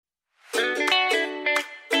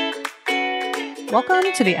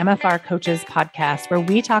Welcome to the MFR Coaches podcast, where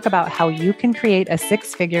we talk about how you can create a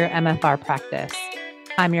six-figure MFR practice.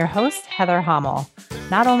 I'm your host, Heather Hommel.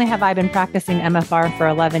 Not only have I been practicing MFR for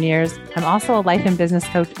 11 years, I'm also a life and business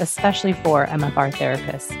coach, especially for MFR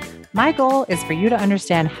therapists. My goal is for you to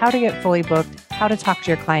understand how to get fully booked, how to talk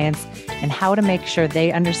to your clients, and how to make sure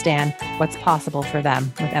they understand what's possible for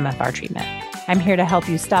them with MFR treatment. I'm here to help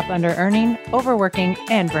you stop under-earning, overworking,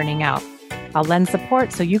 and burning out. I'll lend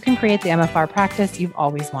support so you can create the MFR practice you've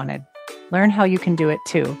always wanted. Learn how you can do it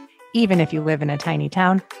too, even if you live in a tiny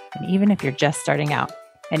town, and even if you're just starting out,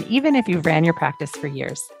 and even if you've ran your practice for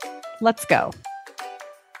years. Let's go.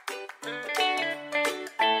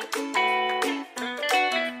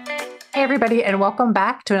 Hey, everybody, and welcome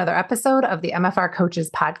back to another episode of the MFR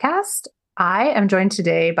Coaches podcast. I am joined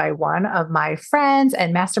today by one of my friends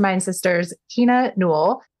and mastermind sisters, Keina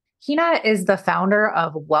Newell. Keina is the founder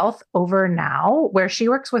of Wealth Over Now, where she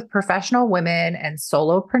works with professional women and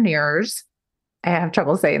solopreneurs. I have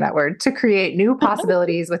trouble saying that word, to create new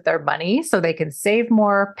possibilities with their money so they can save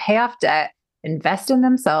more, pay off debt, invest in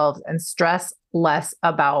themselves, and stress less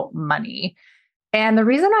about money. And the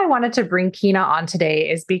reason I wanted to bring Keina on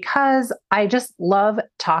today is because I just love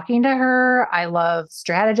talking to her. I love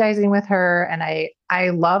strategizing with her, and I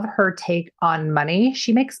love her take on money.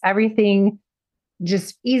 She makes everything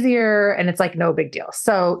just easier, and it's like no big deal.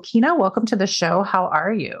 So Keina, welcome to the show. How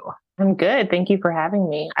are you? I'm good. Thank you for having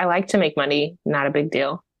me. I like to make money, not a big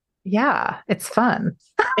deal. Yeah, it's fun.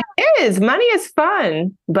 It is. Money is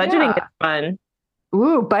fun. Budgeting is fun.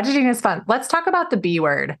 Ooh, budgeting is fun. Let's talk about the B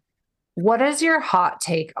word. What is your hot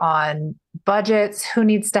take on budgets? Who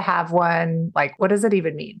needs to have one? Like, what does it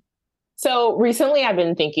even mean? So recently I've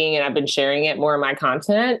been thinking, and I've been sharing it more in my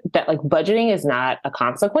content, that like budgeting is not a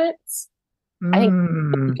consequence. I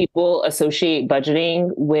think people associate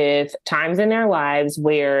budgeting with times in their lives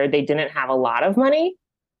where they didn't have a lot of money,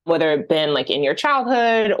 whether it been like in your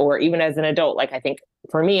childhood or even as an adult. Like I think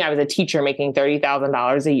for me, I was a teacher making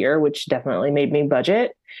 $30,000 a year, which definitely made me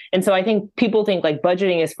budget. And so I think people think like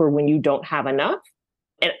budgeting is for when you don't have enough.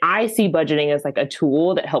 And I see budgeting as like a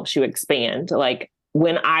tool that helps you expand. Like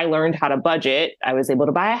when I learned how to budget, I was able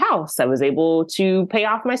to buy a house. I was able to pay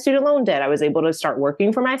off my student loan debt. I was able to start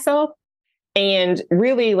working for myself. And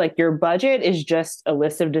really, like your budget is just a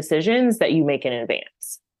list of decisions that you make in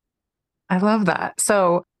advance. I love that.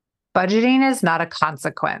 So budgeting is not a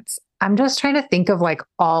consequence. I'm just trying to think of like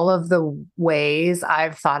all of the ways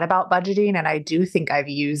I've thought about budgeting. And I do think I've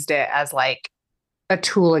used it as like a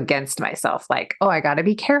tool against myself. Like, oh, I got to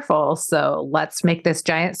be careful. So let's make this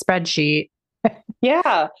giant spreadsheet.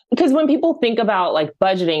 Yeah. Because when people think about like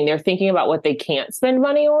budgeting, they're thinking about what they can't spend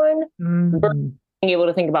money on. Being able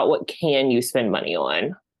to think about what can you spend money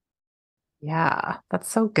on. Yeah,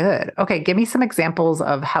 that's so good. Okay, give me some examples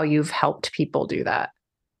of how you've helped people do that.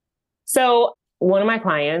 So one of my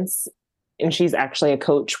clients, and she's actually a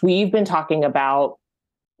coach, we've been talking about,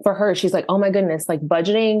 for her, she's like, oh my goodness, like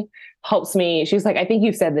budgeting helps me. She's like, I think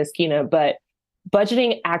you've said this, Keina, but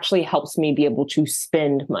budgeting actually helps me be able to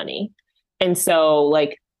spend money. And so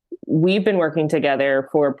like we've been working together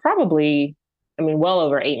for probably, well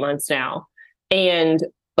over 8 months now. And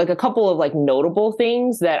like a couple of like notable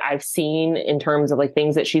things that I've seen in terms of like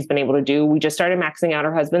things that she's been able to do. We just started maxing out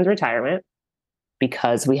her husband's retirement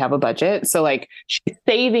because we have a budget. So like she's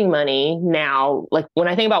saving money now. Like when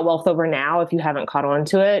I think about Wealth Over Now, if you haven't caught on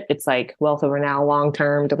to it, it's like Wealth Over Now,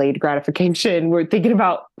 long-term delayed gratification. We're thinking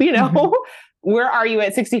about, where are you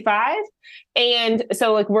at 65? And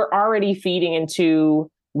so like we're already feeding into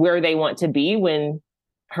where they want to be when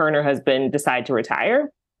her and her husband decide to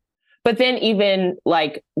retire. But then even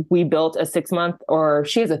like we built a 6 month, or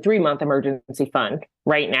she has a 3 month emergency fund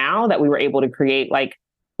right now that we were able to create like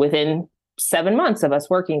within 7 months of us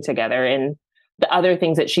working together. And the other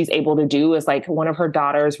things that she's able to do is like one of her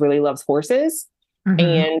daughters really loves horses.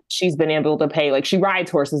 And she's been able to pay, like she rides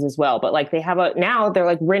horses as well, but like now they're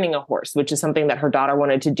like renting a horse, which is something that her daughter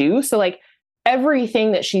wanted to do. So like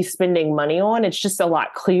everything that she's spending money on, it's just a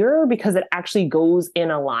lot clearer because it actually goes in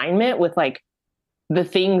alignment with like the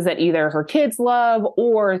things that either her kids love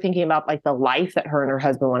or thinking about like the life that her and her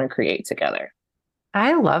husband want to create together.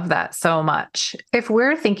 I love that so much. If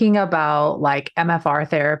we're thinking about like MFR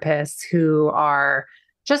therapists who are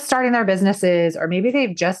just starting their businesses, or maybe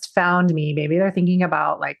they've just found me, maybe they're thinking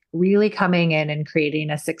about like really coming in and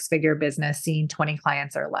creating a 6-figure business, seeing 20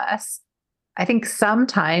 clients or less. I think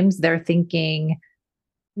sometimes they're thinking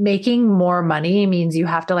making more money means you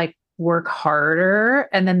have to like work harder.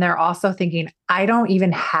 And then they're also thinking, I don't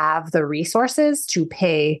even have the resources to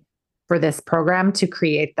pay for this program to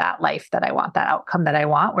create that life that I want, that outcome that I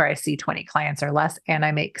want, where I see 20 clients or less and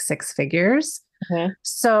I make 6 figures. Mhm.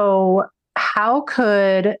 So how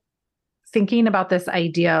could thinking about this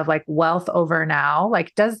idea of like wealth over now,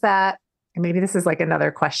 like, does that, and maybe this is like another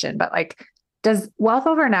question, but like, does wealth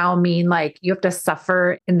over now mean like you have to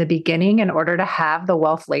suffer in the beginning in order to have the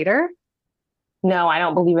wealth later? No, I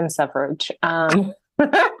don't believe in suffrage.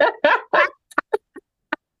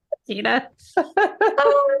 Tina.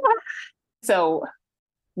 So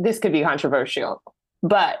this could be controversial,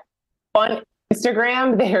 but on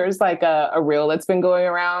Instagram, there's like a reel that's been going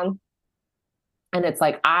around. And it's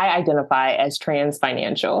like, I identify as trans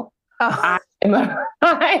financial. Oh.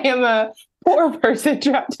 I am a poor person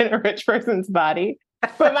trapped in a rich person's body.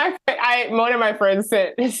 But one of my friends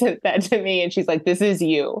sent that to me, and she's like, "This is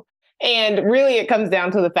you." And really, it comes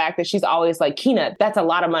down to the fact that she's always like, "Keina, that's a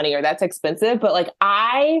lot of money, or that's expensive." But like,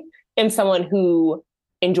 I am someone who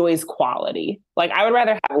enjoys quality. Like, I would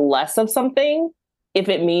rather have less of something if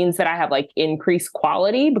it means that I have like increased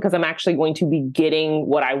quality, because I'm actually going to be getting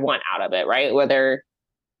what I want out of it, right? Whether,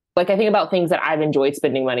 like, I think about things that I've enjoyed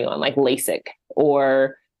spending money on, like LASIK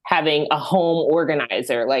or having a home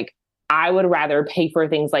organizer. Like, I would rather pay for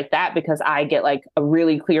things like that because I get like a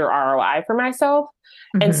really clear ROI for myself.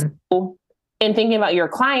 And so in thinking about your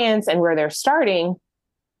clients and where they're starting,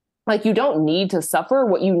 like, you don't need to suffer.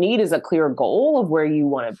 What you need is a clear goal of where you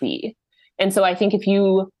want to be. And so I think if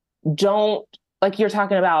you don't, like you're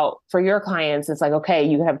talking about for your clients, it's like, okay,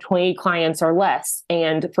 you have 20 clients or less.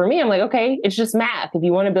 And for me, I'm like, okay, it's just math. If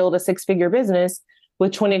you want to build a 6-figure business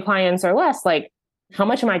with 20 clients or less, like, how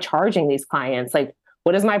much am I charging these clients? Like,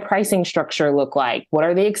 what does my pricing structure look like? What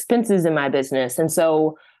are the expenses in my business? And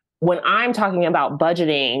so when I'm talking about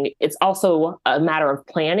budgeting, it's also a matter of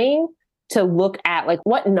planning to look at like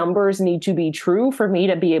what numbers need to be true for me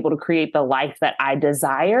to be able to create the life that I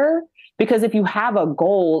desire. Because if you have a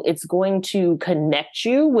goal, it's going to connect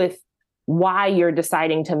you with why you're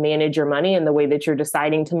deciding to manage your money and the way that you're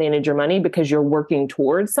deciding to manage your money, because you're working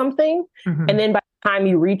towards something. And then by the time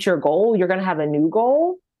you reach your goal, you're going to have a new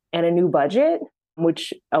goal and a new budget,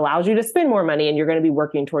 which allows you to spend more money, and you're going to be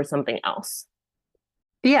working towards something else.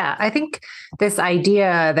 Yeah, I think this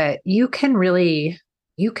idea that you can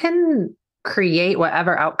create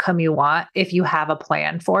whatever outcome you want if you have a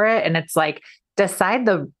plan for it. And it's like, decide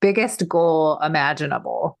the biggest goal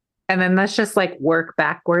imaginable. And then let's just like work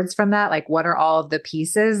backwards from that. Like, what are all of the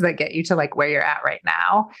pieces that get you to like where you're at right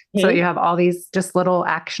now? So that you have all these just little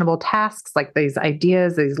actionable tasks, like these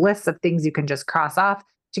ideas, these lists of things you can just cross off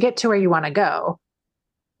to get to where you want to go.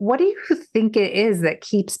 What do you think it is that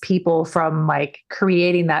keeps people from like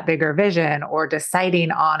creating that bigger vision or deciding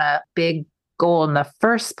on a big goal in the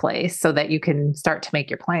first place so that you can start to make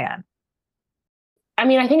your plan? I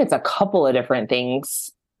mean, I think it's a couple of different things.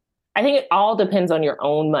 I think it all depends on your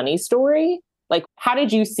own money story. Like, how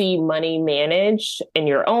did you see money managed in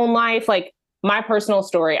your own life? Like, my personal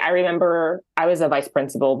story, I remember I was a vice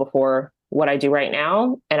principal before what I do right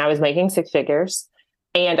now, and I was making 6 figures.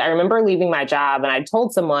 And I remember leaving my job, and I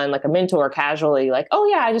told someone, like a mentor, casually, like, "Oh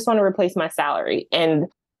yeah, I just want to replace my salary." And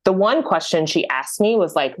the one question she asked me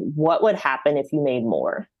was like, "What would happen if you made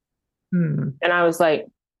more?" And I was like,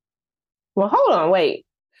 well, hold on, wait.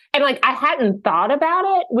 And like, I hadn't thought about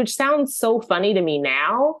it, which sounds so funny to me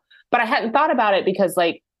now, but I hadn't thought about it because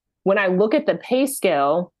like, when I look at the pay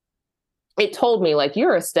scale, it told me like,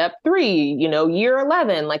 you're a step 3, year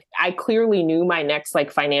 11. Like, I clearly knew my next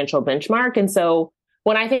like financial benchmark. And so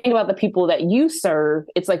when I think about the people that you serve,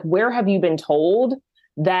 it's like, where have you been told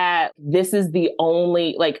that this is the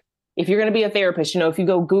only, like, if you're going to be a therapist, if you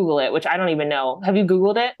go Google it, which I don't even know. Have you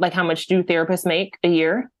Googled it? Like, how much do therapists make a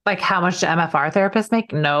year? Like, how much do MFR therapists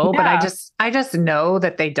make? No, Yeah. but I just know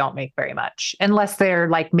that they don't make very much unless they're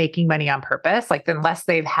like making money on purpose. Like, unless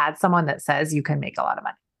they've had someone that says you can make a lot of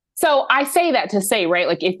money. So I say that to say, right,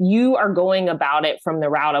 like, if you are going about it from the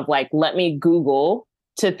route of like, let me Google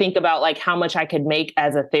to think about like how much I could make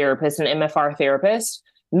as a therapist, an MFR therapist,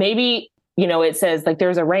 maybe, it says like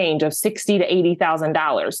there's a range of $60,000 to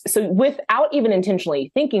 $80,000. So without even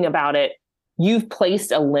intentionally thinking about it, you've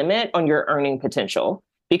placed a limit on your earning potential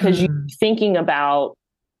because you're thinking about,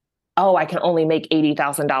 oh, I can only make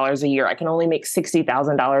 $80,000 a year. I can only make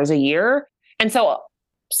 $60,000 a year. And so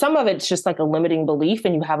some of it's just like a limiting belief,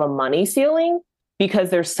 and you have a money ceiling because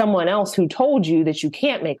there's someone else who told you that you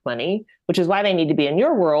can't make money, which is why they need to be in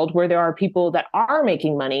your world where there are people that are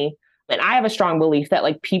making money. And I have a strong belief that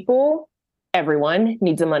like everyone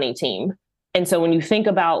needs a money team. And so when you think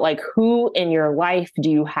about like who in your life do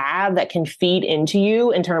you have that can feed into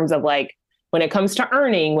you in terms of like, when it comes to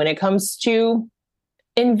earning, when it comes to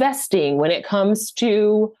investing, when it comes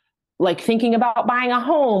to like thinking about buying a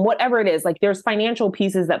home, whatever it is, like there's financial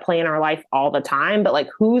pieces that play in our life all the time, but like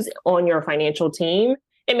who's on your financial team?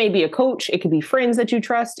 It may be a coach, it could be friends that you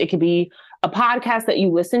trust, it could be a podcast that you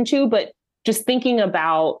listen to, but just thinking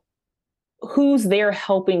about who's there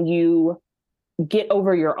helping you get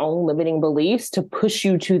over your own limiting beliefs to push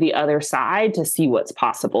you to the other side to see what's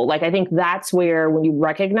possible. Like, I think that's where when you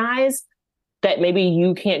recognize that maybe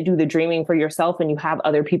you can't do the dreaming for yourself and you have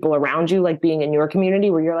other people around you, like being in your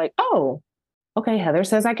community where you're like, oh, okay, Heather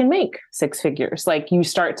says I can make 6 figures. Like you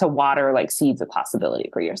start to water like seeds of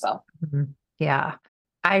possibility for yourself. Mm-hmm. Yeah.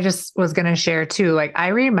 I just was going to share too. Like I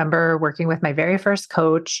remember working with my very first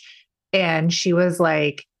coach and she was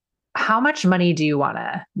like, how much money do you want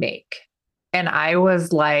to make? And I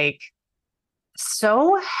was like,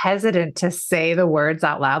 so hesitant to say the words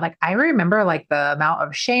out loud. Like I remember like the amount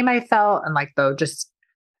of shame I felt and like the just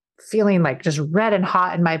feeling like just red and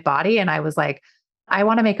hot in my body. And I was like, I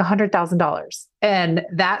want to make $100,000. And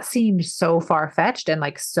that seemed so far-fetched and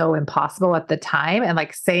like so impossible at the time. And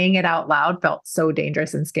like saying it out loud felt so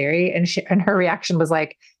dangerous and scary. And her reaction was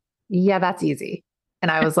like, yeah, that's easy. And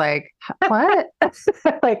I was like, what?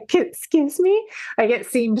 Like, excuse me? Like it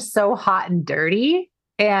seemed so hot and dirty.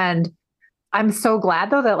 And I'm so glad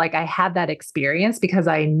though that like I had that experience because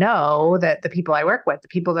I know that the people I work with, the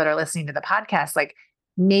people that are listening to the podcast, like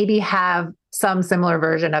maybe have some similar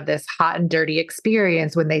version of this hot and dirty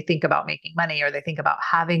experience when they think about making money or they think about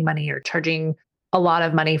having money or charging a lot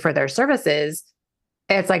of money for their services.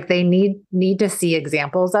 It's like they need to see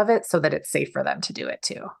examples of it so that it's safe for them to do it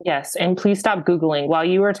too. Yes. And please stop Googling. While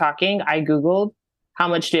you were talking, I Googled how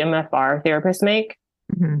much do MFR therapists make?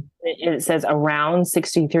 Mm-hmm. It says around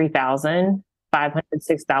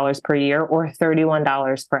 $63,506 per year or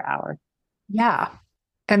 $31 per hour. Yeah.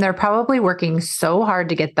 And they're probably working so hard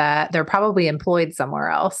to get that. They're probably employed somewhere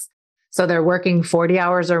else. So they're working 40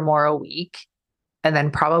 hours or more a week and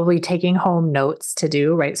then probably taking home notes to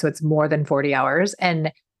do, right? So it's more than 40 hours.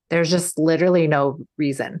 And there's just literally no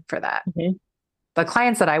reason for that. Mm-hmm. The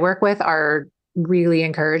clients that I work with are really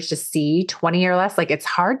encouraged to see 20 or less. Like it's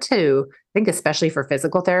hard to think, especially for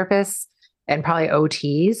physical therapists and probably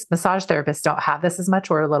OTs. Massage therapists don't have this as much.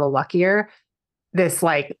 We're a little luckier. This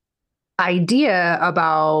like idea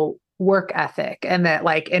about work ethic and that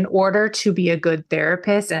like in order to be a good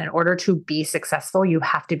therapist and in order to be successful, you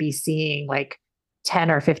have to be seeing like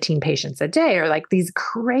 10 or 15 patients a day or like these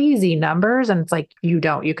crazy numbers. And it's like, you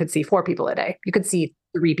could see 4 people a day. You could see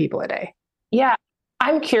 3 people a day. Yeah.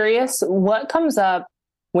 I'm curious what comes up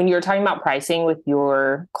when you're talking about pricing with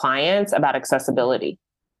your clients about accessibility.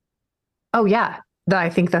 Oh yeah. I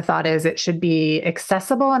think the thought is it should be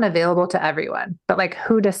accessible and available to everyone, but like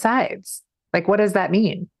who decides? Like, what does that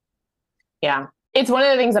mean? Yeah. It's one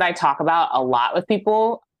of the things that I talk about a lot with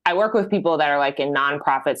people. I work with people that are like in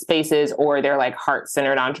nonprofit spaces or they're like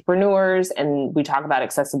heart-centered entrepreneurs. And we talk about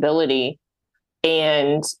accessibility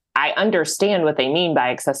and I understand what they mean by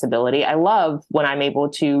accessibility. I love when I'm able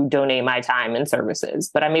to donate my time and services,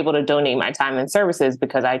 but I'm able to donate my time and services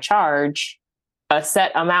because I charge a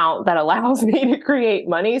set amount that allows me to create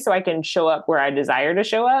money so I can show up where I desire to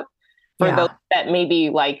show up. For those that maybe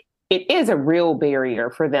like, it is a real barrier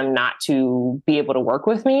for them not to be able to work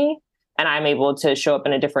with me and I'm able to show up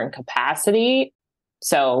in a different capacity.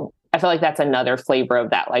 So I feel like that's another flavor of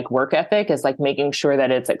that like work ethic is like making sure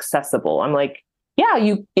that it's accessible. I'm like,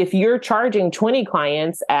 yeah, if you're charging 20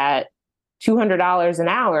 clients at $200 an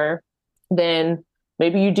hour, then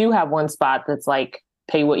maybe you do have one spot that's like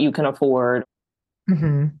pay what you can afford.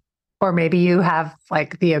 Mm-hmm. Or maybe you have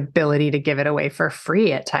like the ability to give it away for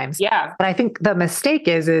free at times. Yeah. But I think the mistake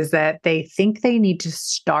is that they think they need to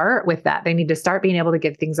start with that. They need to start being able to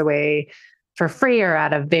give things away for free or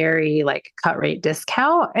at a very like cut rate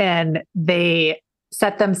discount. And they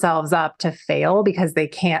set themselves up to fail because they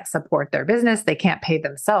can't support their business. They can't pay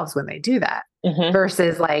themselves when they do that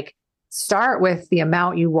versus like start with the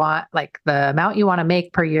amount you want, like the amount you want to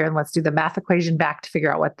make per year. And let's do the math equation back to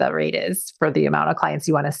figure out what the rate is for the amount of clients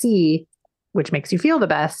you want to see, which makes you feel the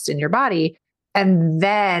best in your body. And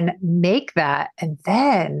then make that and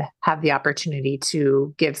then have the opportunity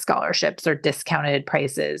to give scholarships or discounted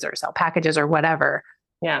prices or sell packages or whatever.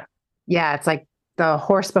 Yeah. Yeah. It's like the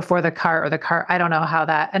horse before the cart or the cart. I don't know how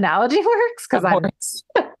that analogy works because I'm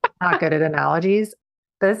not good at analogies,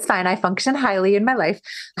 but it's fine. I function highly in my life.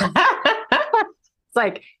 It's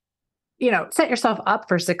like, set yourself up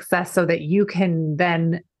for success so that you can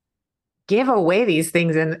then give away these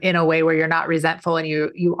things in a way where you're not resentful and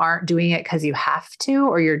you aren't doing it because you have to,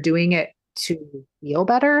 or you're doing it to feel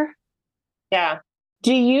better. Yeah.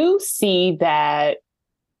 Do you see that,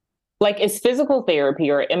 like, is physical therapy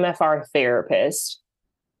or MFR therapist,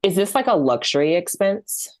 Is this like a luxury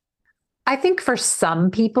expense? I think for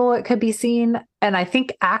some people it could be seen. And I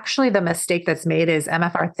think actually the mistake that's made is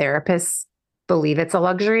MFR therapists believe it's a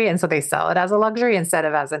luxury. And so they sell it as a luxury instead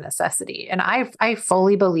of as a necessity. And I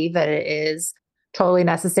fully believe that it is totally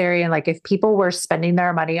necessary. And like if people were spending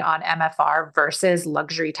their money on MFR versus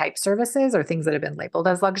luxury type services or things that have been labeled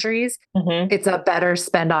as luxuries, it's a better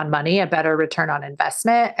spend on money, a better return on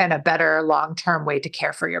investment, and a better long-term way to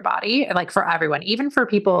care for your body. And like for everyone, even for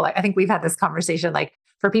people, like I think we've had this conversation, like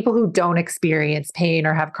for people who don't experience pain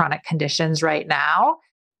or have chronic conditions right now,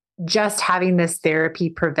 just having this therapy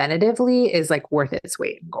preventatively is like worth its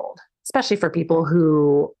weight in gold, especially for people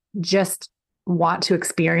who just want to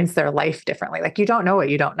experience their life differently. Like you don't know what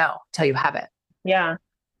you don't know till you have it. Yeah.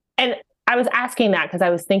 And I was asking that because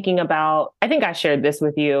I was thinking about, I think I shared this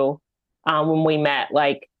with you when we met.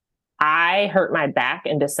 Like I hurt my back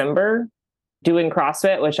in December doing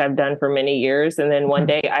CrossFit, which I've done for many years. And then one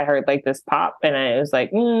day I heard like this pop and I was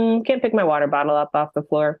like, can't pick my water bottle up off the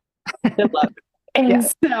floor. Good luck. And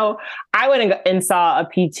so I went and saw a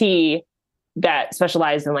PT that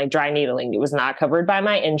specialized in like dry needling. It was not covered by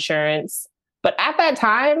my insurance. But at that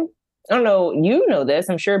time, I don't know, you know this,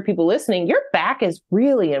 I'm sure people listening, your back is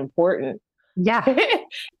really important. Yeah.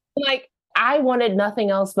 Like I wanted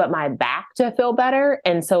nothing else but my back to feel better.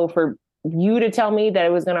 And so for you to tell me that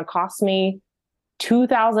it was going to cost me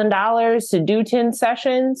 $2,000 to do 10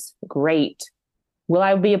 sessions, great. Will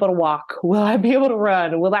I be able to walk? Will I be able to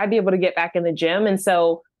run? Will I be able to get back in the gym? And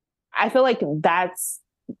so I feel like that's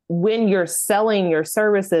when you're selling your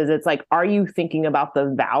services, it's like, are you thinking about the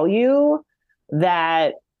value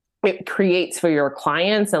that it creates for your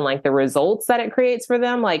clients and like the results that it creates for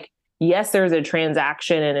them? Like, yes, there's a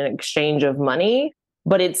transaction and an exchange of money,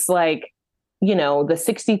 but it's like, you know, the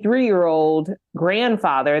 63-year-old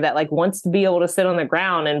grandfather that like wants to be able to sit on the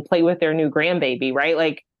ground and play with their new grandbaby, right?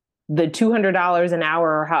 Like the $200 an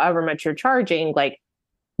hour or however much you're charging, like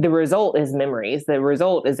the result is memories, the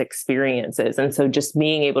result is experiences. And so just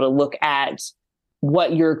being able to look at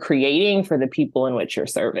what you're creating for the people in which you're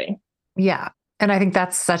serving. Yeah. And I think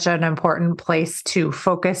that's such an important place to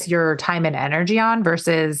focus your time and energy on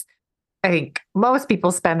versus I think most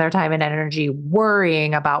people spend their time and energy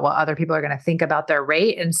worrying about what other people are going to think about their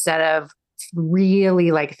rate instead of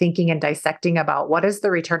really like thinking and dissecting about what is the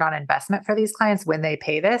return on investment for these clients when they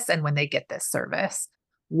pay this and when they get this service.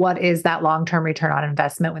 What is that long-term return on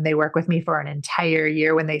investment when they work with me for an entire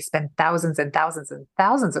year, when they spend thousands and thousands and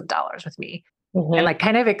thousands of dollars with me? And like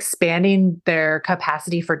kind of expanding their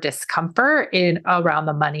capacity for discomfort in around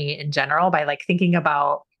the money in general by like thinking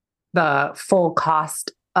about the full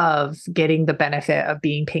cost of getting the benefit of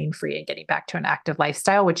being pain-free and getting back to an active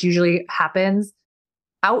lifestyle, which usually happens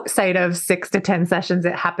outside of 6 to 10 sessions.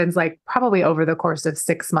 It happens like probably over the course of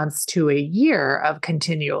 6 months to a year of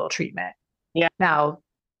continual treatment. Yeah. Now,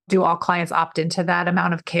 do all clients opt into that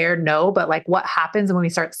amount of care? No, but like what happens when we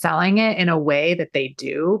start selling it in a way that they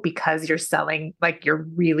do because you're selling, like you're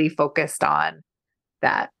really focused on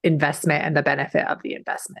that investment and the benefit of the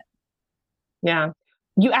investment. Yeah.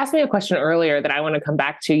 You asked me a question earlier that I want to come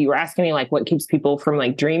back to. You were asking me like what keeps people from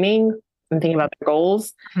like dreaming and thinking about their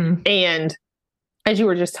goals. And as you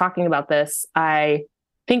were just talking about this, I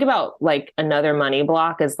think about like another money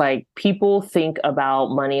block is like people think about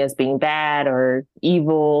money as being bad or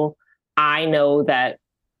evil. I know that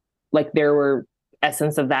like there were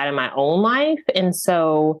essence of that in my own life. And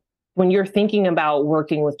so when you're thinking about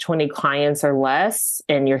working with 20 clients or less,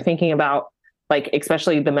 and you're thinking about like,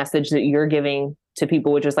 especially the message that you're giving to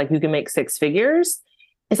people, which is like, you can make 6 figures.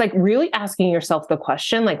 It's like really asking yourself the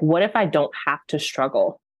question, like, what if I don't have to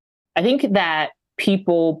struggle? I think that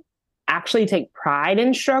people actually take pride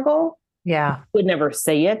in struggle. Yeah. Would never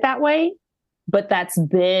say it that way, but that's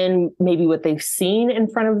been maybe what they've seen in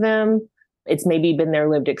front of them. It's maybe been their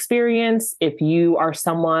lived experience. If you are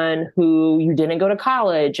someone who you didn't go to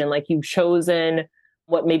college and like you've chosen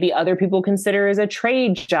what maybe other people consider as a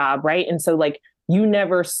trade job, right? And so like you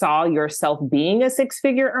never saw yourself being a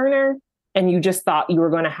 6-figure earner and you just thought you were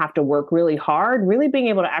going to have to work really hard, really being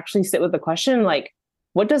able to actually sit with the question, like,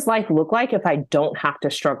 what does life look like if I don't have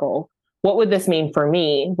to struggle? What would this mean for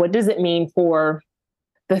me? What does it mean for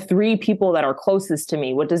the 3 people that are closest to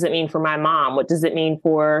me? What does it mean for my mom? What does it mean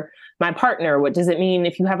for my partner? What does it mean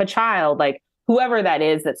if you have a child? Like whoever that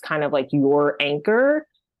is, that's kind of like your anchor,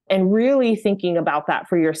 and really thinking about that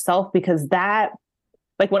for yourself, because that,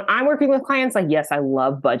 like when I'm working with clients, like, yes, I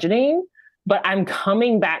love budgeting, but I'm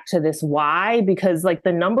coming back to this why, because like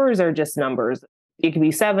the numbers are just numbers. It could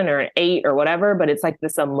be 7 or an 8 or whatever, but it's like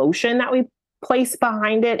this emotion that we place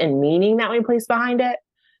behind it and meaning that we place behind it.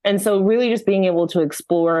 And so really just being able to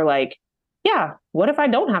explore like, yeah, what if I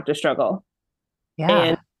don't have to struggle? Yeah.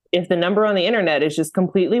 And if the number on the internet is just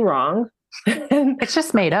completely wrong, It's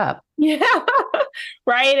just made up. yeah.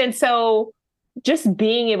 Right. And so just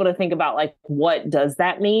being able to think about like, what does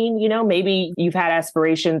that mean? You know, maybe you've had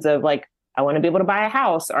aspirations of like, I want to be able to buy a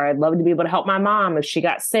house, or I'd love to be able to help my mom if she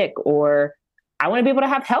got sick, or I want to be able to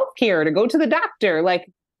have health care to go to the doctor. Like,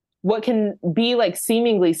 what can be like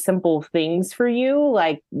seemingly simple things for you,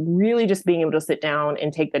 like really just being able to sit down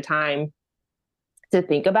and take the time to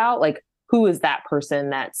think about like, who is that person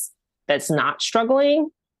that's not struggling?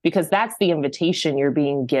 Because that's the invitation you're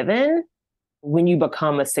being given when you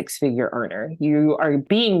become a six-figure earner. You are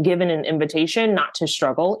being given an invitation not to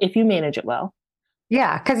struggle if you manage it well.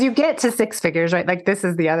 Yeah, because you get to six figures, right? Like this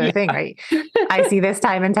is the other thing, right? I see this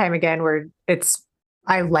time and time again where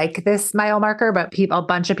I like this mile marker, but a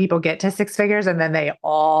bunch of people get to six figures and then they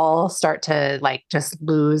all start to like just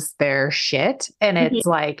lose their shit. And it's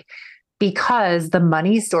like, because the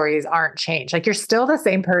money stories aren't changed. Like you're still the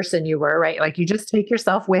same person you were, right? Like you just take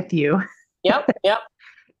yourself with you. Yep.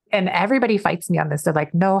 And everybody fights me on this. They're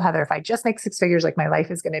like, no, Heather, if I just make six figures, like my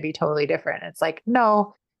life is going to be totally different. It's like,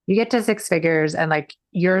 no, you get to six figures and like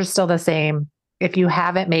you're still the same. If you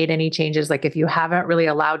haven't made any changes, like if you haven't really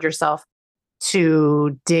allowed yourself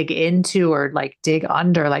to dig into or like dig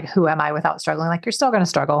under, like, who am I without struggling? Like you're still going to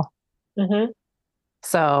struggle. Mm-hmm.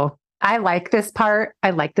 So I like this part. I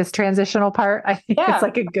like this transitional part. I think it's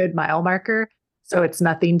like a good mile marker. So it's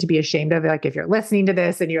nothing to be ashamed of. Like if you're listening to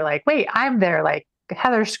this and you're like, wait, I'm there, like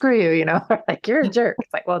Heather, screw you, you know, like you're a jerk.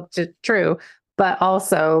 It's like, well, just true. But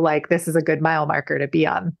also like, this is a good mile marker to be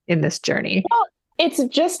on in this journey. Well, it's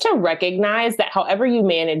just to recognize that however you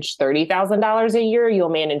manage $30,000 a year, you'll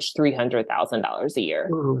manage $300,000 a year.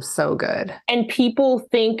 Ooh, so good. And people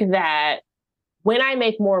think that when I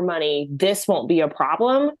make more money, this won't be a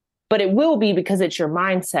problem. But it will be, because it's your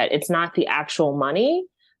mindset. It's not the actual money.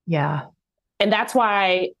 Yeah. And that's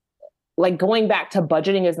why, like, going back to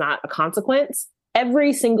budgeting is not a consequence.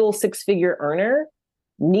 Every single six-figure earner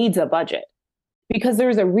needs a budget, because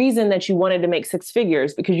there's a reason that you wanted to make six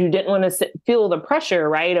figures, because you didn't want to feel the pressure,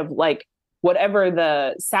 right, of like whatever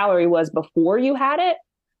the salary was before you had it.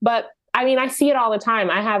 But I mean, I see it all the time.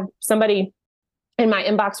 I have somebody in my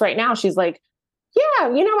inbox right now. She's like, yeah,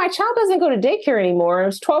 you know, my child doesn't go to daycare anymore.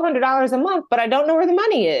 It's $1,200 a month, but I don't know where the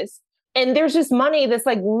money is. And there's just money that's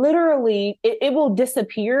like literally, it will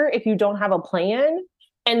disappear if you don't have a plan.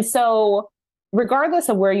 And so regardless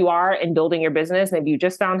of where you are in building your business, maybe you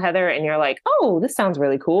just found Heather and you're like, oh, this sounds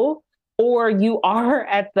really cool. Or you are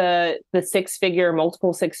at the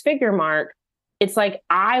multiple six figure mark. It's like,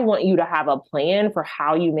 I want you to have a plan for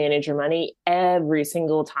how you manage your money every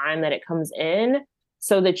single time that it comes in,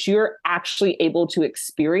 so that you're actually able to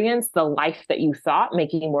experience the life that you thought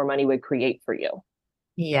making more money would create for you.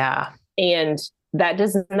 Yeah. And that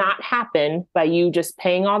does not happen by you just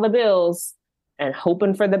paying all the bills and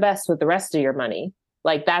hoping for the best with the rest of your money.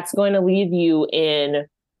 Like that's going to leave you in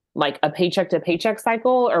like a paycheck to paycheck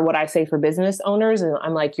cycle, or what I say for business owners. And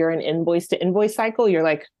I'm like, you're an invoice to invoice cycle. You're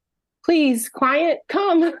like, please, client,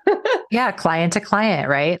 come. Yeah. Client to client,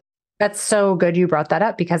 right? That's so good you brought that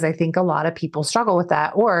up, because I think a lot of people struggle with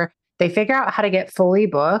that, or they figure out how to get fully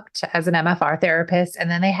booked as an MFR therapist. And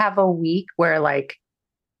then they have a week where like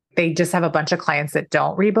they just have a bunch of clients that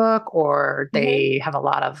don't rebook, or they have a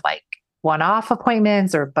lot of like one-off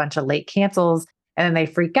appointments or a bunch of late cancels, and then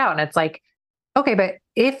they freak out. And it's like, okay, but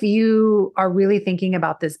if you are really thinking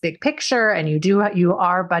about this big picture and you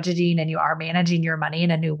are budgeting and you are managing your money in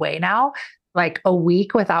a new way now, like a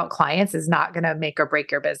week without clients is not going to make or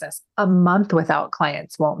break your business. A month without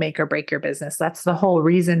clients won't make or break your business. That's the whole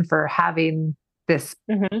reason for having this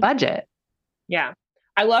budget. Yeah.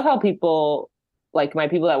 I love how people, like my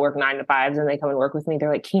people that work 9 to 5s and they come and work with me,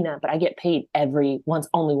 they're like, Keina, but I get paid only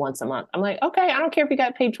once a month. I'm like, okay, I don't care if you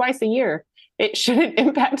got paid twice a year. It shouldn't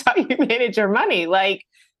impact how you manage your money. Like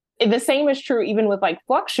the same is true even with like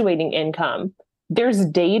fluctuating income. There's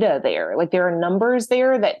data there. Like there are numbers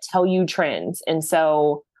there that tell you trends. And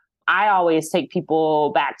so I always take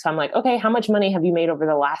people back to, I'm like, okay, how much money have you made over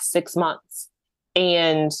the last 6 months?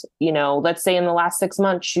 And, you know, let's say in the last 6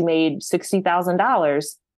 months, you made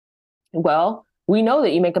 $60,000. Well, we know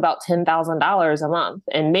that you make about $10,000 a month.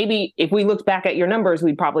 And maybe if we looked back at your numbers,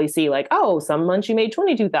 we'd probably see like, oh, some months you made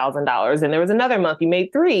 $22,000 and there was another month you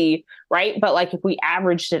made 3, right? But like if we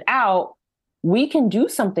averaged it out, we can do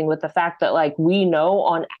something with the fact that like, we know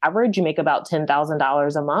on average, you make about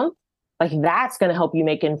 $10,000 a month. Like that's going to help you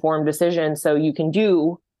make informed decisions. So you can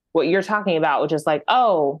do what you're talking about, which is like,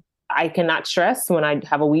 oh, I cannot stress when I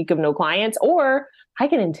have a week of no clients, or I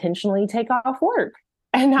can intentionally take off work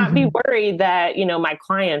and not be worried that, you know, my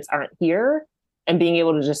clients aren't here. and being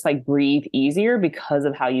able to just like breathe easier because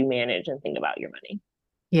of how you manage and think about your money.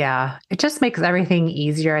 Yeah. It just makes everything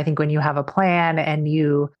easier. I think when you have a plan and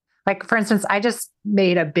you, like, for instance, I just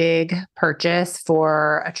made a big purchase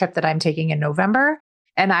for a trip that I'm taking in November.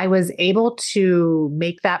 And I was able to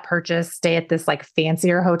make that purchase, stay at this like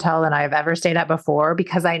fancier hotel than I've ever stayed at before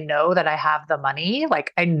because I know that I have the money.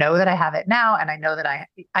 Like I know that I have it now. And I know that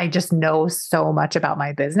I just know so much about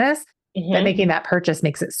my business that making that purchase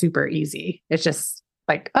makes it super easy. It's just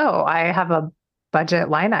like, oh, I have a budget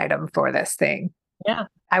line item for this thing. Yeah.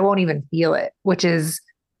 I won't even feel it, which is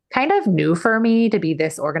kind of new for me to be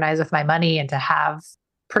this organized with my money and to have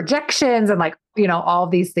projections and like, all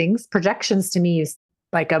these things. Projections to me is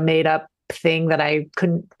like a made up thing that I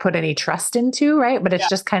couldn't put any trust into, right? But it's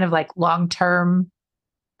just kind of like long-term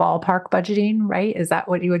ballpark budgeting, right? Is that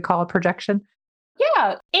what you would call a projection?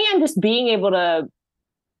 Yeah. And just being able to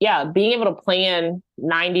plan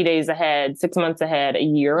 90 days ahead, 6 months ahead, a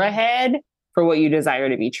year ahead for what you desire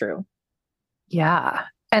to be true. Yeah.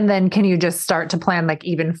 And then can you just start to plan like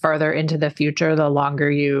even further into the future the longer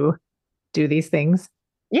you do these things?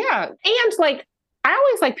 Yeah. And like, I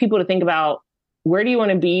always like people to think about where do you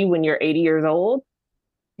want to be when you're 80 years old?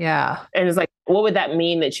 Yeah. And it's like, what would that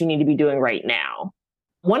mean that you need to be doing right now?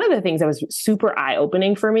 One of the things that was super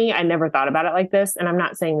eye-opening for me, I never thought about it like this. And I'm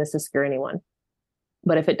not saying this to scare anyone,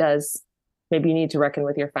 but if it does, maybe you need to reckon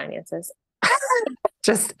with your finances.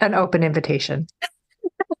 Just an open invitation.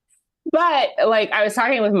 But like I was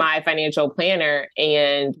talking with my financial planner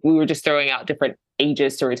and we were just throwing out different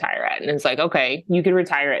ages to retire at. And it's like, okay, you could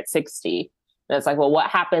retire at 60. And it's like, well, what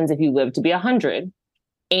happens if you live to be 100?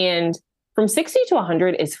 And from 60 to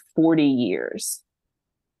 100 is 40 years.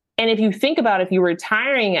 And if you think about if you're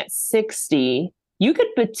retiring at 60, you could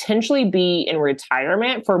potentially be in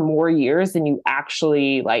retirement for more years than you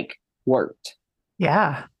actually like worked.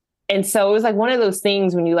 Yeah. And so it was like one of those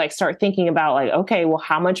things when you like start thinking about like, okay, well,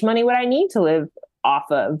 how much money would I need to live off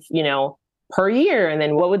of, per year? And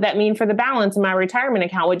then what would that mean for the balance in my retirement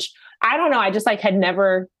account? Which I don't know. I just like had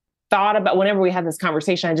never thought about whenever we had this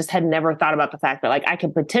conversation, I just had never thought about the fact that like I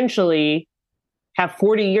could potentially have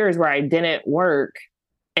 40 years where I didn't work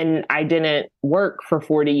and I didn't work for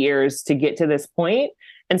 40 years to get to this point.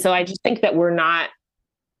 And so I just think that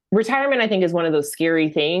retirement, I think is one of those scary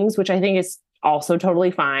things, which I think is also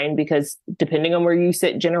totally fine because depending on where you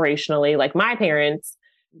sit generationally, like my parents,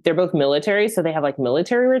 they're both military. So they have like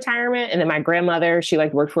military retirement. And then my grandmother, she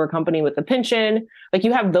like worked for a company with a pension. Like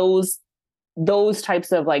you have those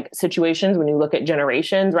types of like situations when you look at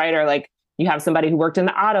generations, right? Or like you have somebody who worked in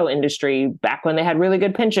the auto industry back when they had really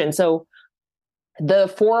good pension. So the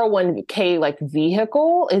 401k like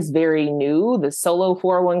vehicle is very new, the solo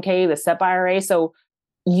 401k, the SEP IRA. So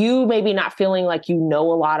you maybe not feeling like you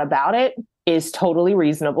know a lot about it is totally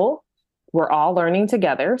reasonable. We're all learning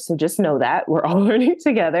together. So just know that we're all learning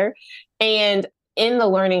together. And in the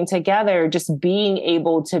learning together, just being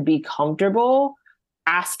able to be comfortable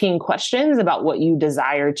asking questions about what you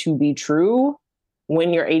desire to be true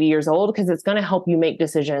when you're 80 years old, because it's going to help you make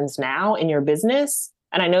decisions now in your business.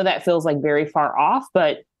 And I know that feels like very far off,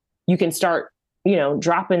 but you can start,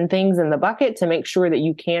 dropping things in the bucket to make sure that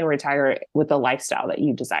you can retire with the lifestyle that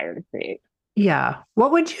you desire to create. Yeah.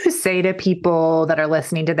 What would you say to people that are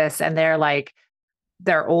listening to this and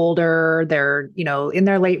they're older, they're, in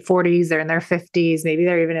their late 40s, they're in their 50s, maybe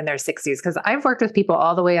they're even in their 60s? Because I've worked with people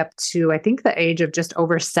all the way up to, I think, the age of just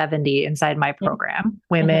over 70 inside my program.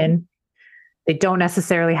 Women, they don't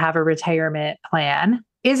necessarily have a retirement plan.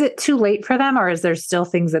 Is it too late for them, or is there still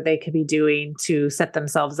things that they could be doing to set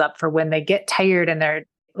themselves up for when they get tired and they're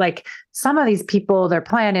like, some of these people, their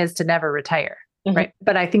plan is to never retire. Right.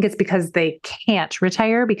 But I think it's because they can't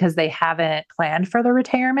retire because they haven't planned for the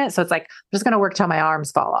retirement. So it's like, I'm just going to work till my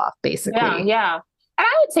arms fall off, basically. Yeah. And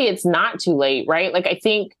I would say it's not too late, right? Like, I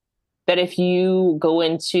think that if you go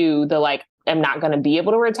into the, like, I'm not going to be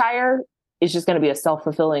able to retire, it's just going to be a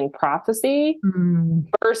self-fulfilling prophecy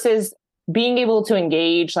versus being able to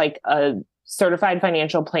engage like a certified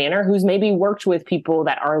financial planner who's maybe worked with people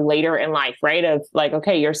that are later in life, right? Of like,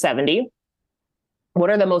 okay, you're 70. What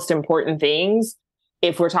are the most important things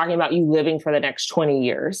if we're talking about you living for the next 20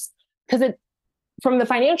 years? Because from the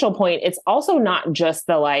financial point, it's also not just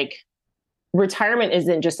the like, retirement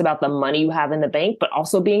isn't just about the money you have in the bank, but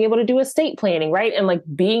also being able to do estate planning, right? And like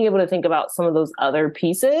being able to think about some of those other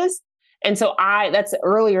pieces. And so that's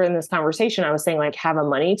earlier in this conversation, I was saying like have a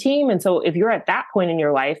money team. And so if you're at that point in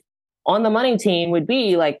your life, on the money team would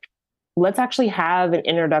be like, let's actually have an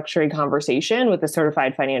introductory conversation with a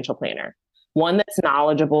certified financial planner. one that's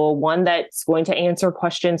knowledgeable, one that's going to answer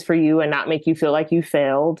questions for you and not make you feel like you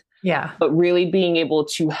failed. Yeah. But really being able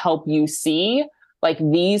to help you see, like,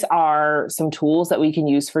 these are some tools that we can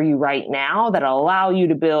use for you right now that allow you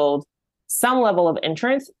to build some level of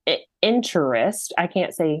interest. I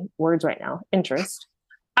can't say words right now. Interest.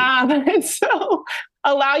 And so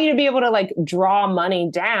allow you to be able to like draw money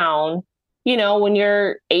down, when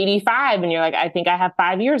you're 85 and you're like, I think I have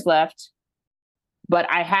 5 years left, but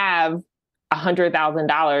I have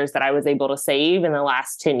 $100,000 that I was able to save in the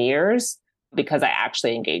last 10 years because I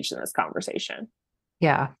actually engaged in this conversation.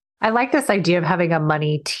 Yeah. I like this idea of having a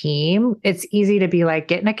money team. It's easy to be like,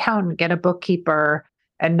 get an accountant, get a bookkeeper,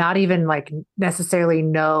 and not even like necessarily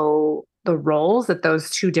know the roles that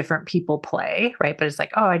those two different people play, right? But it's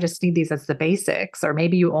like, oh, I just need these as the basics. Or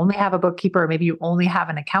maybe you only have a bookkeeper, or maybe you only have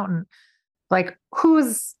an accountant. Like,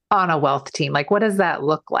 who's on a wealth team? Like, what does that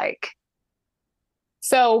look like?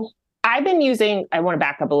 So I want to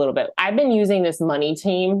back up a little bit. I've been using this money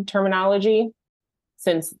team terminology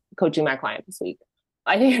since coaching my client this week.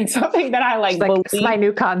 I think it's something that I like believe. It's my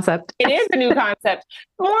new concept. It is a new concept,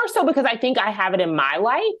 more so because I think I have it in my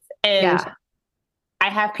life, and I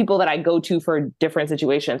have people that I go to for different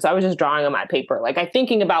situations. So I was just drawing on my paper. Like, I'm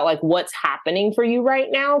thinking about like what's happening for you right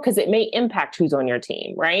now, because it may impact who's on your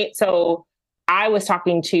team, right? So I was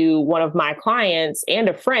talking to one of my clients and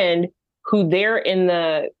a friend who they're in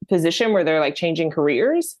the position where they're like changing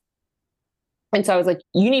careers. And so I was like,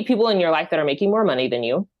 you need people in your life that are making more money than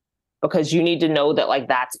you, because you need to know that like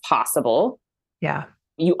that's possible. Yeah.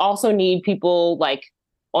 You also need people like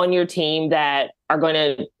on your team that are going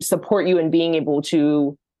to support you in being able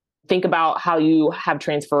to think about how you have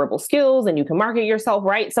transferable skills and you can market yourself,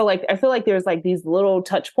 right? So like, I feel like there's like these little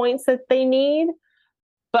touch points that they need.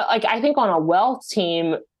 But like, I think on a wealth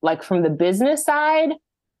team, like from the business side,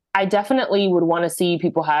 I definitely would want to see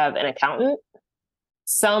people have an accountant,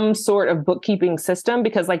 some sort of bookkeeping system,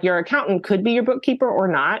 because like your accountant could be your bookkeeper or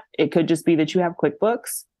not. It could just be that you have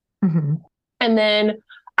QuickBooks. Mm-hmm. And then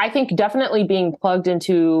I think definitely being plugged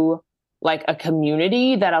into like a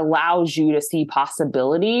community that allows you to see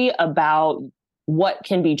possibility about what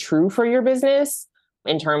can be true for your business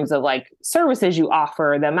in terms of like services you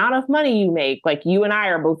offer, the amount of money you make. Like you and I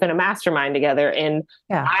are both in a mastermind together. And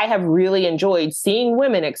I have really enjoyed seeing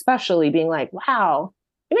women, especially being like, wow,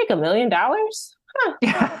 you make $1 million? Huh.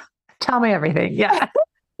 Yeah. Tell me everything. Yeah.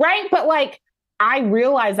 Right. But like, I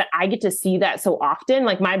realize that I get to see that so often.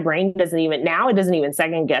 Like my brain doesn't even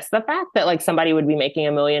second guess the fact that like somebody would be making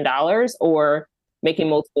 $1 million or making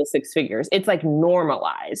multiple six figures. It's like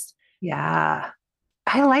normalized. Yeah.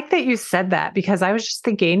 I like that you said that, because I was just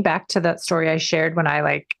thinking back to that story I shared when I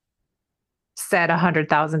like said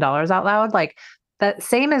 $100,000 out loud. Like that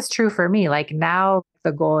same is true for me. Like now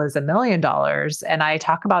the goal is $1 million and I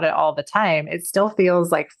talk about it all the time. It still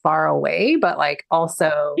feels like far away, but like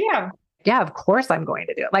also, yeah, of course I'm going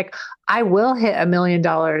to do it. Like I will hit $1 million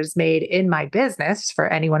made in my business, for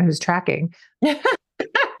anyone who's tracking,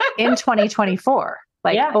 in 2024,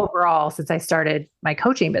 like overall, since I started my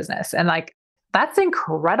coaching business. And like, that's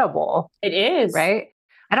incredible. It is. Right.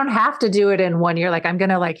 I don't have to do it in 1 year. Like I'm going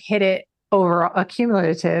to like hit it over a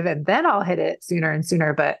cumulative and then I'll hit it sooner and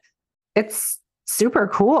sooner, but it's super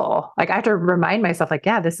cool. Like I have to remind myself like,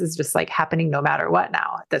 yeah, this is just like happening no matter what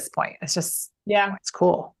now at this point. It's just, it's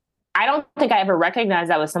cool. I don't think I ever recognized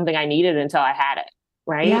that was something I needed until I had it.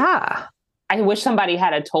 Right. Yeah. I wish somebody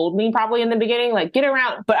had told me probably in the beginning, like get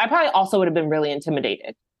around, but I probably also would have been really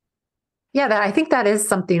intimidated. Yeah, I think that is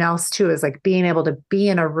something else too, is like being able to be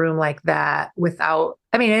in a room like that without,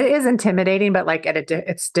 I mean, it is intimidating, but like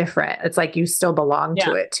it's different. It's like you still belong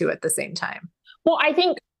to it too at the same time. Well, I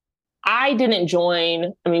think I didn't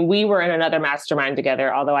join. I mean, we were in another mastermind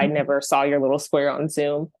together, although I never saw your little square on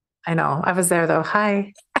Zoom. I know. I was there though.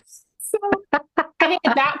 Hi. So I think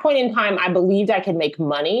at that point in time, I believed I could make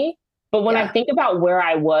money. But when I think about where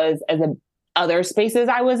I was as other spaces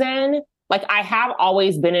I was in, like I have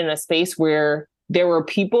always been in a space where there were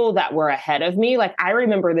people that were ahead of me. Like I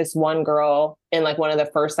remember this one girl in like one of the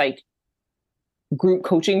first like group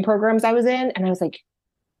coaching programs I was in. And I was like,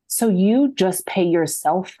 so you just pay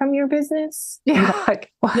yourself from your business? Yeah.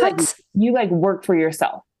 Like, what? You like work for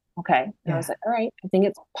yourself. Okay. And I was like, all right, I think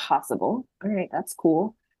it's possible. All right, that's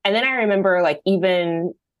cool. And then I remember like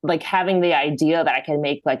even like having the idea that I can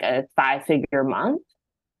make like a 5-figure month.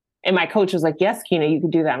 And my coach was like, yes, Keina, you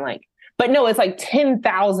could do that. I'm like, but no, it's like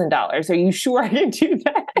 $10,000. Are you sure I can do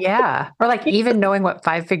that? Yeah. Or like even knowing what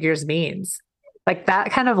 5 figures means. Like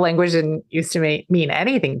that kind of language didn't used to mean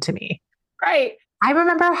anything to me. Right. I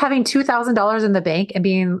remember having $2,000 in the bank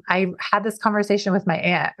and I had this conversation with my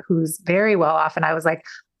aunt who's very well off. And I was like,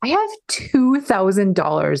 I have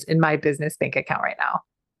 $2,000 in my business bank account right now.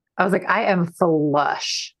 I was like, I am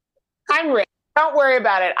flush. I'm rich. Don't worry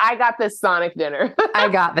about it. I got this Sonic dinner. I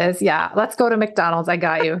got this. Yeah. Let's go to McDonald's. I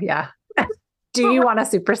got you. Yeah. Do you want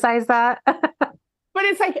to supersize that? But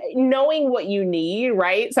it's like knowing what you need,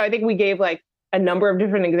 right? So I think we gave like a number of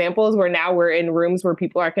different examples where now we're in rooms where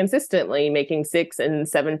people are consistently making 6 and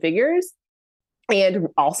 7 figures. And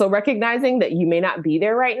also recognizing that you may not be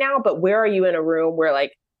there right now, but where are you in a room where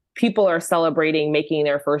like people are celebrating making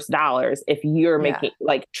their first dollars if you're making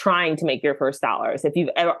like trying to make your first dollars? If you've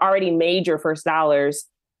already made your first dollars,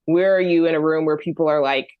 where are you in a room where people are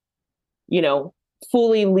like, you know,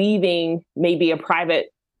 fully leaving maybe a private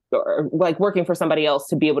or like working for somebody else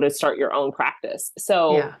to be able to start your own practice?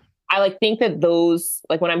 So I like think that those,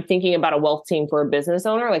 like when I'm thinking about a wealth team for a business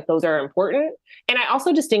owner, like those are important. And I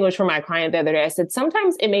also distinguished from my client the other day, I said,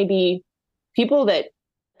 sometimes it may be people that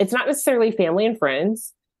it's not necessarily family and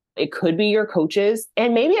friends. It could be your coaches,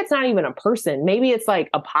 and maybe it's not even a person. Maybe it's like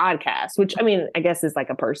a podcast, which I mean, I guess is like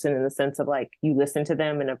a person in the sense of like you listen to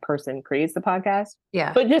them and a person creates the podcast.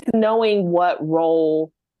 Yeah. But just knowing what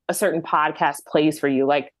role a certain podcast plays for you.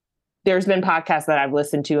 Like there's been podcasts that I've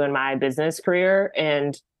listened to in my business career,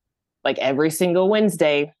 and like every single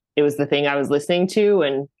Wednesday, it was the thing I was listening to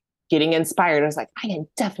and getting inspired. I was like, I can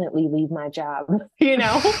definitely leave my job, you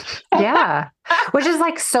know? Yeah. Which is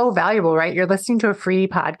like so valuable, right? You're listening to a free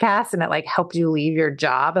podcast and it like helped you leave your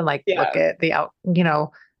job and like look at the out, you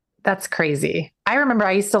know, that's crazy. I remember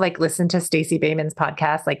I used to like listen to Stacey Bayman's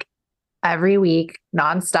podcast like every week,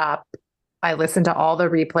 nonstop. I listened to all the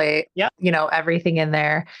replay, you know, everything in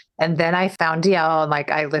there. And then I found DL and like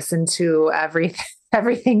I listened to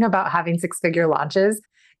everything about having 6-figure launches.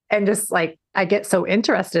 And just like, I get so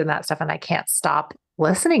interested in that stuff and I can't stop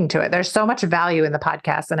listening to it. There's so much value in the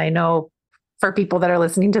podcast. And I know for people that are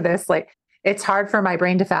listening to this, like it's hard for my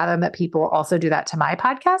brain to fathom that people also do that to my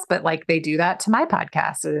podcast, but like they do that to my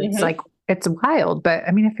podcast. And it's like, it's wild. But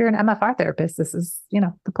I mean, if you're an MFR therapist, this is, you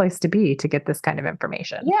know, the place to be to get this kind of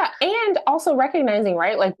information. Yeah. And also recognizing,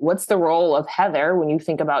 right? Like what's the role of Heather when you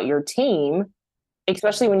think about your team,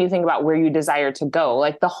 especially when you think about where you desire to go?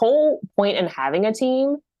 Like the whole point in having a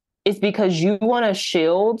team is because you want to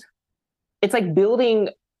shield. It's like building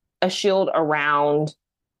a shield around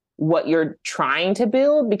what you're trying to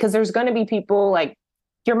build, because there's going to be people like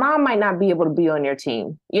your mom might not be able to be on your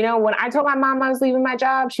team. You know, when I told my mom I was leaving my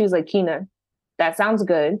job, she was like, Keina, that sounds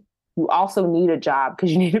good. You also need a job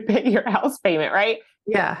because you need to pay your house payment, right?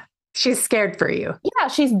 Yeah. She's scared for you. Yeah,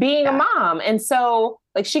 she's being a mom. And so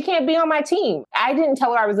like she can't be on my team. I didn't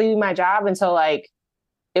tell her I was leaving my job until like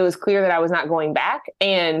it was clear that I was not going back.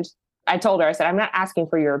 And I told her, I said, I'm not asking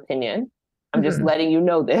for your opinion. I'm just letting you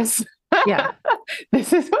know this. Yeah.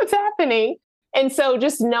 This is what's happening. And so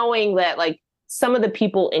just knowing that like some of the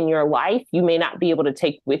people in your life, you may not be able to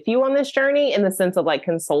take with you on this journey in the sense of like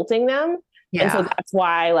consulting them. Yeah. And so that's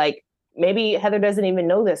why like maybe Heather doesn't even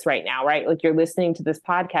know this right now, right? Like you're listening to this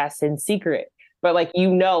podcast in secret, but like,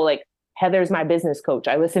 you know, like Heather's my business coach.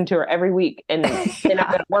 I listen to her every week and I'm going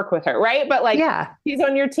to work with her. Right. But like, she's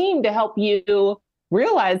on your team to help you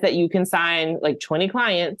realize that you can sign like 20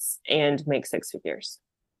 clients and make 6 figures.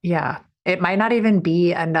 Yeah. It might not even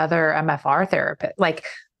be another MFR therapist. Like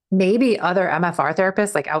maybe other MFR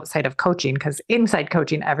therapists, like outside of coaching, because inside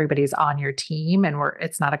coaching, everybody's on your team and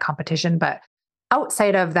it's not a competition. But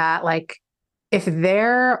outside of that, like if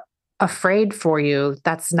they're afraid for you,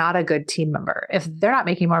 that's not a good team member. If they're not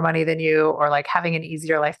making more money than you or like having an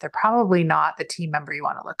easier life, they're probably not the team member you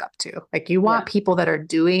want to look up to. Like you want people that are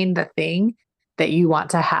doing the thing that you want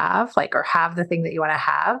to have, like, or have the thing that you want to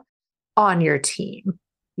have on your team.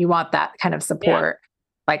 You want that kind of support.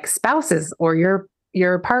 Like spouses or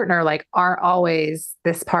your partner, like aren't always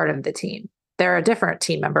this part of the team. They're a different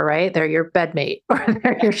team member, right? They're your bedmate or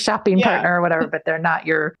they're your shopping partner or whatever, but they're not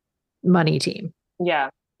your money team. Yeah.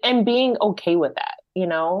 And being okay with that, you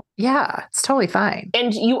know? Yeah, it's totally fine.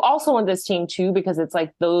 And you also want this team too, because it's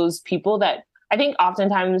like those people that I think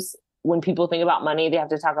oftentimes when people think about money, they have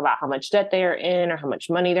to talk about how much debt they are in or how much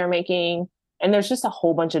money they're making. And there's just a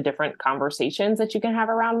whole bunch of different conversations that you can have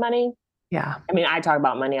around money. Yeah. I mean, I talk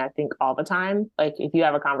about money, I think, all the time. Like if you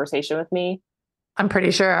have a conversation with me, I'm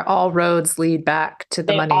pretty sure all roads lead back to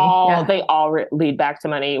the money. They all lead back to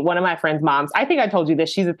money. One of my friend's moms, I think I told you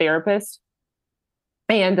this, she's a therapist.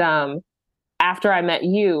 And after I met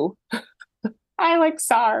you, I like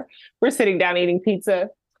saw her. We're sitting down eating pizza.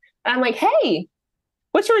 And I'm like, hey,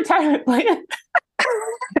 what's your retirement plan?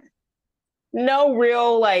 No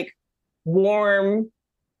real like warm,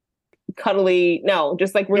 cuddly. No,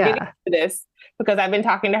 just like we're getting into this. because I've been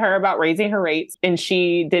talking to her about raising her rates. And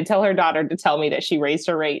she did tell her daughter to tell me that she raised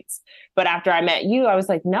her rates. But after I met you, I was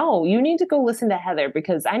like, no, you need to go listen to Heather,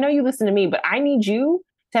 because I know you listen to me, but I need you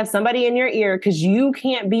to have somebody in your ear, because you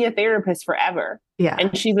can't be a therapist forever. Yeah.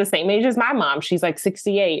 And she's the same age as my mom. She's like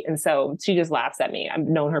 68. And so she just laughs at me. I've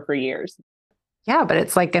known her for years. Yeah, but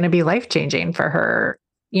it's like going to be life-changing for her,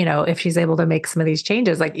 if she's able to make some of these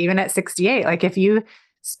changes, like even at 68, like if you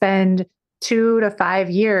spend 2 to 5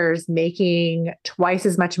 years making twice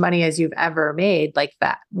as much money as you've ever made, like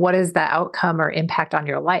that, what is the outcome or impact on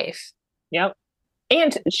your life? Yep.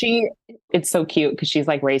 And it's so cute because she's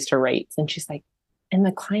like raised her rates, and she's like, and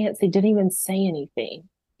the clients, they didn't even say anything.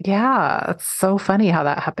 Yeah. It's so funny how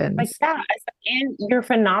that happens. Like, yeah. And you're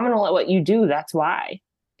phenomenal at what you do. That's why.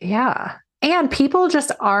 Yeah. And people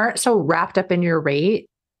just aren't so wrapped up in your rate.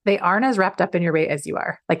 They aren't as wrapped up in your rate as you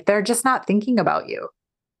are. Like they're just not thinking about you.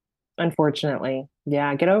 Unfortunately.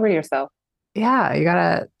 Yeah. Get over yourself. Yeah. You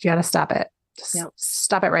gotta stop it. Just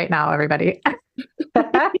stop it right now, everybody.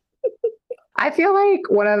 I feel like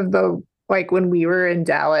when we were in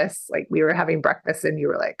Dallas, like we were having breakfast and you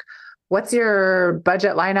were like, what's your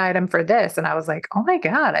budget line item for this? And I was like, oh my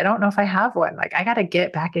God, I don't know if I have one. Like I got to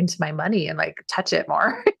get back into my money and like touch it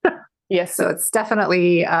more. Yes. So it's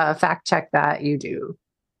definitely a fact check that you do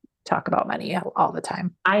talk about money all the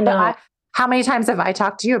time. I know. How many times have I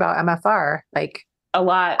talked to you about MFR? Like a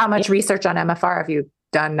lot. How much research on MFR have you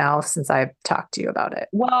done now since I've talked to you about it?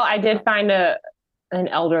 Well, I did find an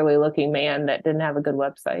elderly looking man that didn't have a good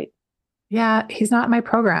website. Yeah, he's not in my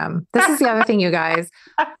program. This is the other thing, you guys.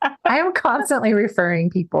 I am constantly referring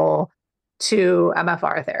people to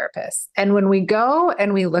MFR therapists. And when we go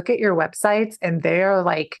and we look at your websites and they're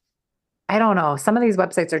like, I don't know, some of these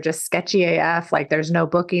websites are just sketchy AF, like there's no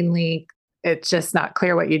booking link. It's just not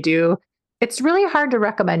clear what you do. It's really hard to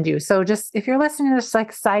recommend you. So just if you're listening to this,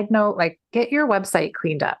 like side note, like get your website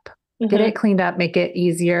cleaned up. Get it cleaned up, make it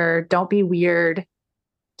easier. Don't be weird.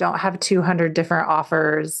 Don't have 200 different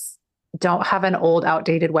offers. Don't have an old,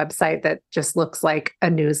 outdated website that just looks like a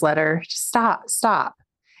newsletter. Just stop.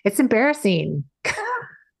 It's embarrassing.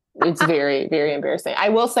 It's very, very embarrassing. I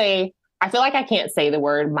will say, I feel like I can't say the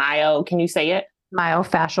word myo. Can you say it?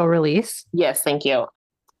 Myofascial release. Yes, thank you.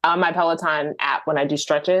 On my Peloton app, when I do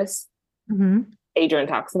stretches, Adrian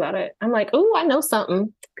talks about it. I'm like, oh, I know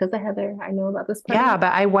something because of Heather. I know about this. Yeah,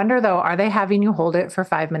 but I wonder though, are they having you hold it for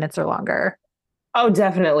 5 minutes or longer? Oh,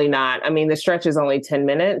 definitely not. I mean, the stretch is only 10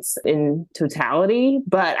 minutes in totality,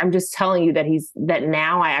 but I'm just telling you that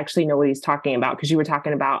now I actually know what he's talking about, because you were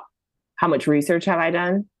talking about how much research have I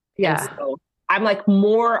done? Yeah. And so I'm like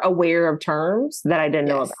more aware of terms that I didn't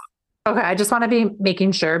know about. Okay. I just want to be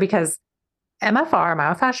making sure, because MFR,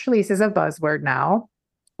 myofascial release, is a buzzword now,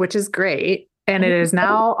 which is great. And it is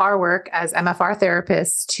now our work as MFR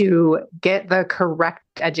therapists to get the correct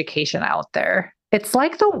education out there. It's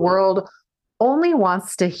like the world only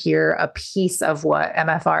wants to hear a piece of what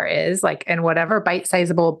MFR is, like, and whatever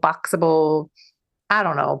bite-sizable, boxable, I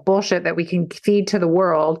don't know, bullshit that we can feed to the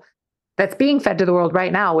world that's being fed to the world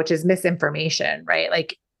right now, which is misinformation, right?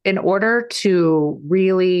 Like, in order to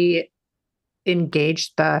really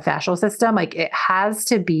engage the fascial system, like it has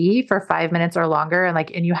to be for 5 minutes or longer.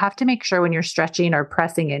 And you have to make sure when you're stretching or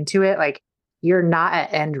pressing into it, like you're not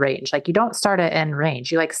at end range. Like you don't start at end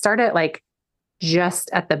range. You like start at like just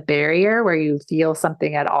at the barrier where you feel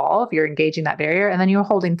something at all, if you're engaging that barrier, and then you're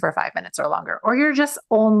holding for 5 minutes or longer, or you're just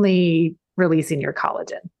only releasing your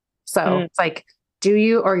collagen. So it's like, do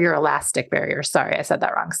you, or your elastic barrier? Sorry, I said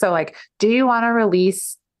that wrong. So like, do you want to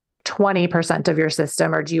release 20% of your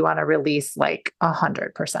system, or do you want to release like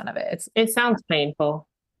 100% of it? It sounds painful.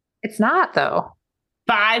 It's not though.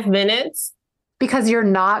 5 minutes? Because you're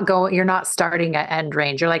not starting at end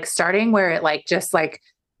range. You're like starting where it like, just like,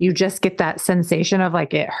 you just get that sensation of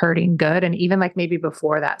like it hurting good. And even like maybe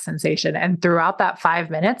before that sensation, and throughout that 5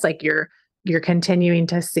 minutes, like you're continuing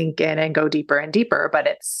to sink in and go deeper and deeper, but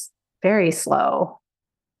it's very slow.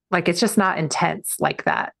 Like it's just not intense like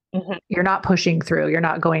that. You're not pushing through. You're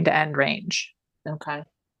not going to end range. Okay.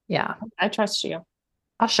 Yeah. I trust you.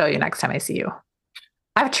 I'll show you next time I see you.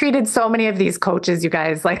 I've treated so many of these coaches, you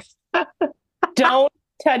guys, like, don't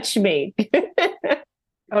touch me.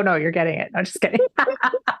 Oh no, you're getting it. I'm just kidding.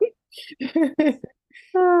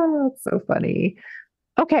 Oh, that's so funny.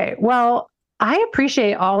 Okay. Well, I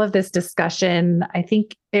appreciate all of this discussion. I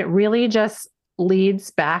think it really just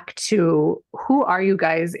leads back to, who are you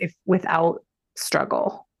guys without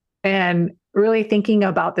struggle? And really thinking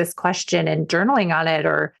about this question and journaling on it,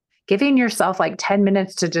 or giving yourself like 10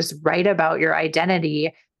 minutes to just write about your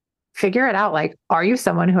identity, figure it out. Like, are you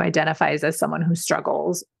someone who identifies as someone who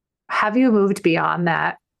struggles? Have you moved beyond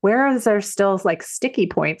that where is there still like sticky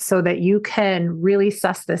points so that you can really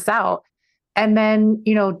suss this out? And then,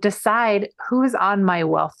 decide who's on my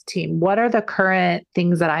wealth team. What are the current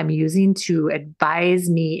things that I'm using to advise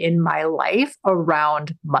me in my life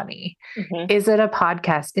around money? Is it a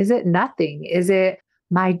podcast? Is it nothing? Is it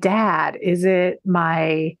my dad? Is it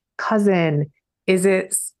my cousin? Is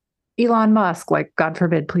it Elon Musk? Like, God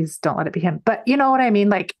forbid, please don't let it be him. But you know what I mean?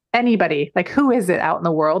 Like anybody, like who is it out in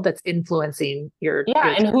the world that's influencing your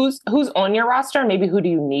and who's on your roster? Maybe who do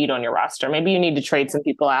you need on your roster? Maybe you need to trade some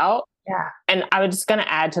people out. Yeah. And I was just going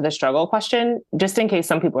to add to the struggle question, just in case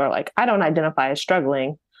some people are like, I don't identify as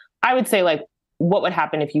struggling. I would say like, what would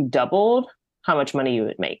happen if you doubled how much money you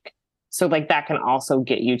would make? So like that can also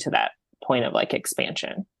get you to that point of like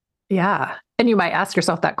expansion. Yeah. And you might ask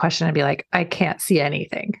yourself that question and be like, I can't see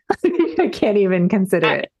anything. I can't even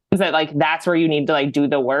consider it. Is that like, that's where you need to like do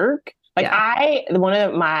the work? Like one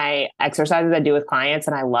of my exercises I do with clients,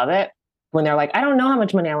 and I love it when they're like, I don't know how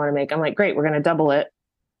much money I want to make. I'm like, great, we're going to double it.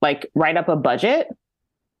 Like write up a budget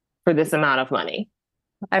for this amount of money.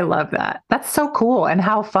 I love that. That's so cool. And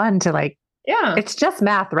how fun to like, it's just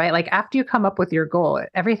math, right? Like after you come up with your goal,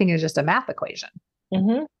 everything is just a math equation.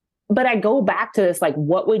 Mm-hmm. But I go back to this, like,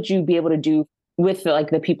 what would you be able to do with like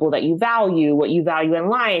the people that you value, what you value in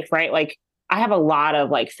life, right? Like I have a lot of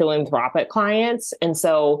like philanthropic clients. And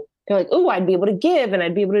so they're like, oh, I'd be able to give and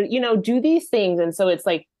I'd be able to, do these things. And so it's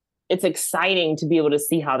like, it's exciting to be able to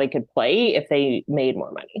see how they could play if they made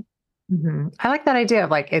more money. Mm-hmm. I like that idea of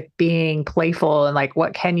like it being playful and like,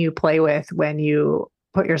 what can you play with when you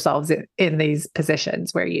put yourselves in these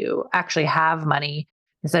positions where you actually have money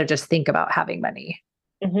instead of just think about having money.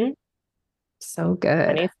 Mm-hmm. So good.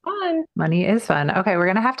 Money's fun. Money is fun. Okay. We're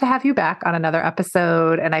going to have you back on another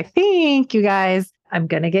episode. And I think you guys, I'm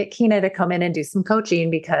going to get Keina to come in and do some coaching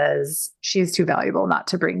because she's too valuable not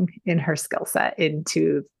to bring in her skill set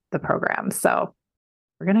into the program. So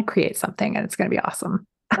we're going to create something and it's going to be awesome.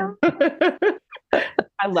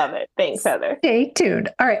 I love it. Thanks, Heather. Stay tuned.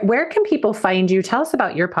 All right. Where can people find you? Tell us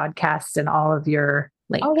about your podcast and all of your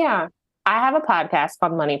links. Oh, yeah. I have a podcast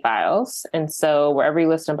called Money Files. And so wherever you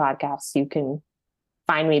listen to podcasts, you can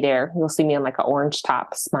find me there. You'll see me on like an orange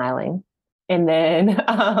top smiling. And then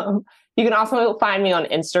you can also find me on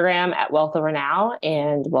Instagram at Wealth Over Now,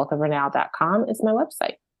 and wealthovernow.com is my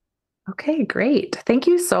website. Okay, great. Thank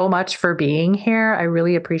you so much for being here. I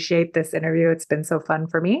really appreciate this interview. It's been so fun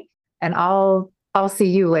for me. And I'll see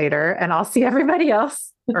you later, and I'll see everybody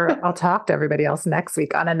else, or I'll talk to everybody else next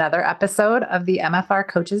week on another episode of the MFR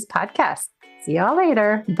Coaches Podcast. See y'all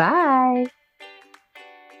later. Bye.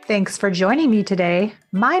 Thanks for joining me today.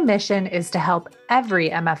 My mission is to help every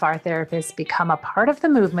MFR therapist become a part of the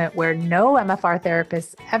movement where no MFR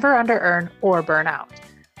therapists ever under-earn or burn out.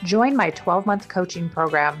 Join my 12-month coaching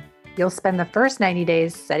program. You'll spend the first 90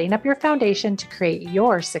 days setting up your foundation to create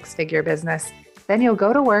your six-figure business. Then you'll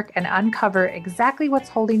go to work and uncover exactly what's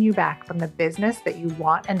holding you back from the business that you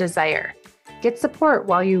want and desire. Get support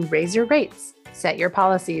while you raise your rates, set your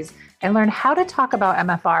policies, and learn how to talk about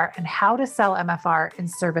MFR and how to sell MFR in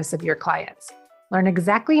service of your clients. Learn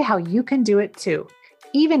exactly how you can do it too,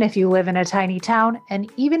 even if you live in a tiny town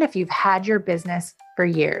and even if you've had your business for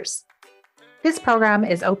years. This program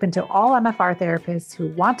is open to all MFR therapists who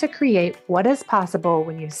want to create what is possible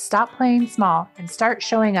when you stop playing small and start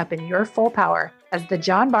showing up in your full power as the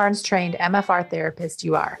John Barnes trained MFR therapist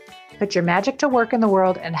you are. Put your magic to work in the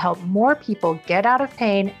world and help more people get out of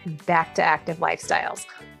pain and back to active lifestyles.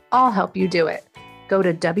 I'll help you do it. Go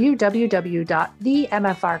to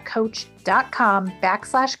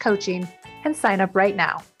www.themfrcoach.com/coaching and sign up right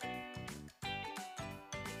now.